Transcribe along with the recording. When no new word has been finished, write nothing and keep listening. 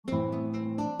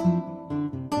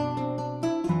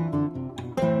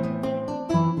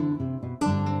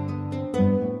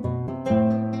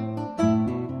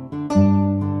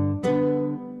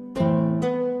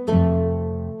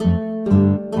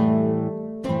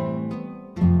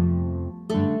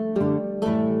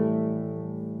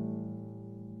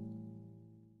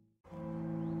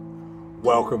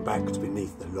Welcome back to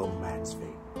Beneath the Long Man's Feet.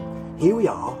 Here we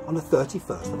are on the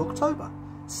 31st of October,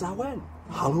 Samhain,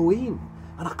 Halloween,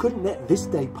 and I couldn't let this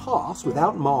day pass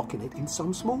without marking it in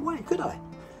some small way, could I?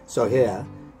 So here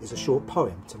is a short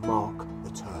poem to mark the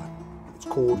turn. It's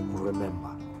called Remember.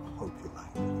 I hope you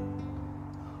like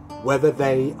it. Whether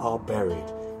they are buried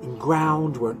in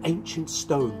ground where an ancient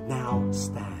stone now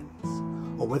stands,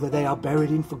 or whether they are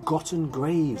buried in forgotten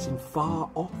graves in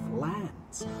far-off lands,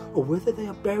 or whether they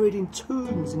are buried in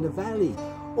tombs in the valley,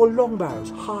 or long barrows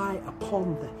high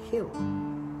upon the hill.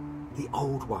 The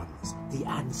old ones, the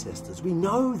ancestors, we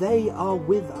know they are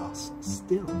with us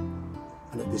still.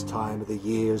 And at this time of the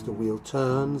year, as the wheel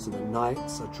turns and the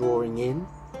nights are drawing in,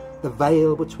 the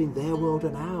veil between their world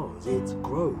and ours, it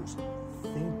grows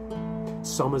thin.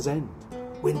 Summer's end,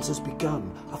 winter's begun,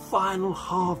 a final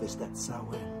harvest at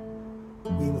Samhain.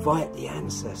 We invite the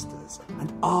ancestors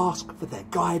and ask for their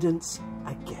guidance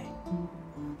again.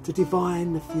 To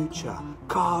divine the future,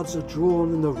 cards are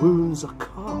drawn and the runes are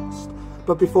cast.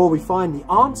 But before we find the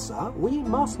answer, we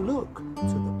must look to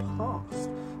the past.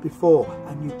 Before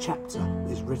a new chapter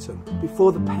is written,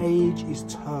 before the page is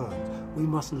turned, we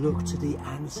must look to the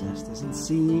ancestors and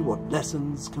see what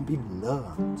lessons can be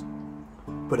learned.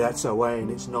 But at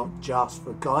Samhain, it's not just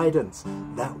for guidance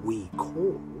that we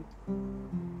call.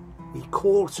 We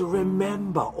call to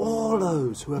remember all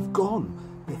those who have gone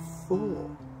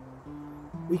before.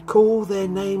 We call their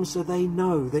names so they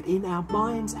know that in our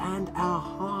minds and our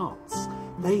hearts,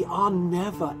 they are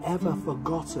never ever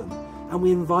forgotten. And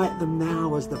we invite them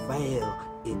now as the veil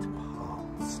it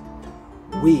parts.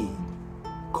 We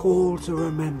call to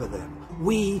remember them.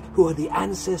 We who are the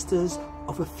ancestors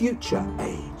of a future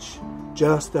age.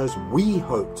 Just as we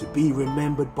hope to be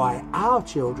remembered by our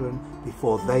children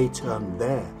before they turn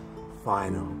their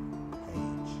final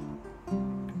page.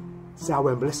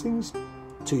 Samhain blessings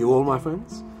to you all, my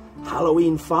friends.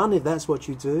 Halloween fun, if that's what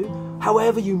you do.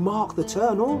 However you mark the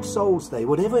turn, All Souls Day,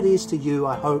 whatever it is to you,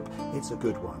 I hope it's a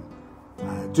good one.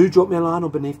 Do drop me a line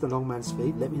on Beneath the Long Man's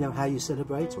Feet. Let me know how you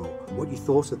celebrate or what you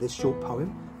thought of this short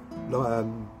poem.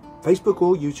 Facebook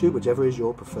or YouTube, whichever is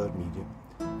your preferred medium.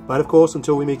 But of course,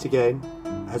 until we meet again,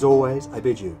 as always, I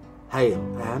bid you hail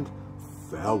and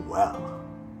farewell.